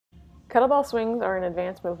Kettlebell swings are an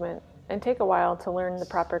advanced movement and take a while to learn the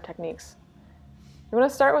proper techniques. You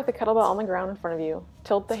want to start with the kettlebell on the ground in front of you,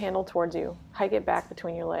 tilt the handle towards you, hike it back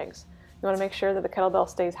between your legs. You want to make sure that the kettlebell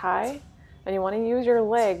stays high, and you want to use your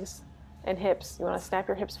legs and hips. You want to snap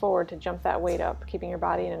your hips forward to jump that weight up, keeping your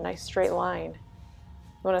body in a nice straight line.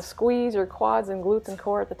 You want to squeeze your quads and glutes and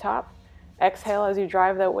core at the top. Exhale as you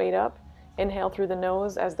drive that weight up. Inhale through the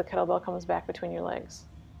nose as the kettlebell comes back between your legs.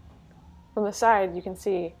 From the side, you can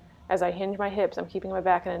see as I hinge my hips, I'm keeping my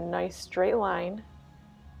back in a nice straight line.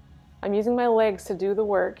 I'm using my legs to do the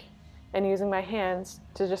work and using my hands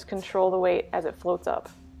to just control the weight as it floats up.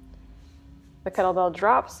 The kettlebell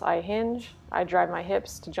drops, I hinge, I drive my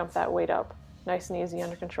hips to jump that weight up. Nice and easy,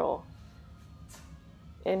 under control.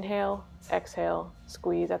 Inhale, exhale,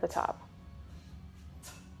 squeeze at the top.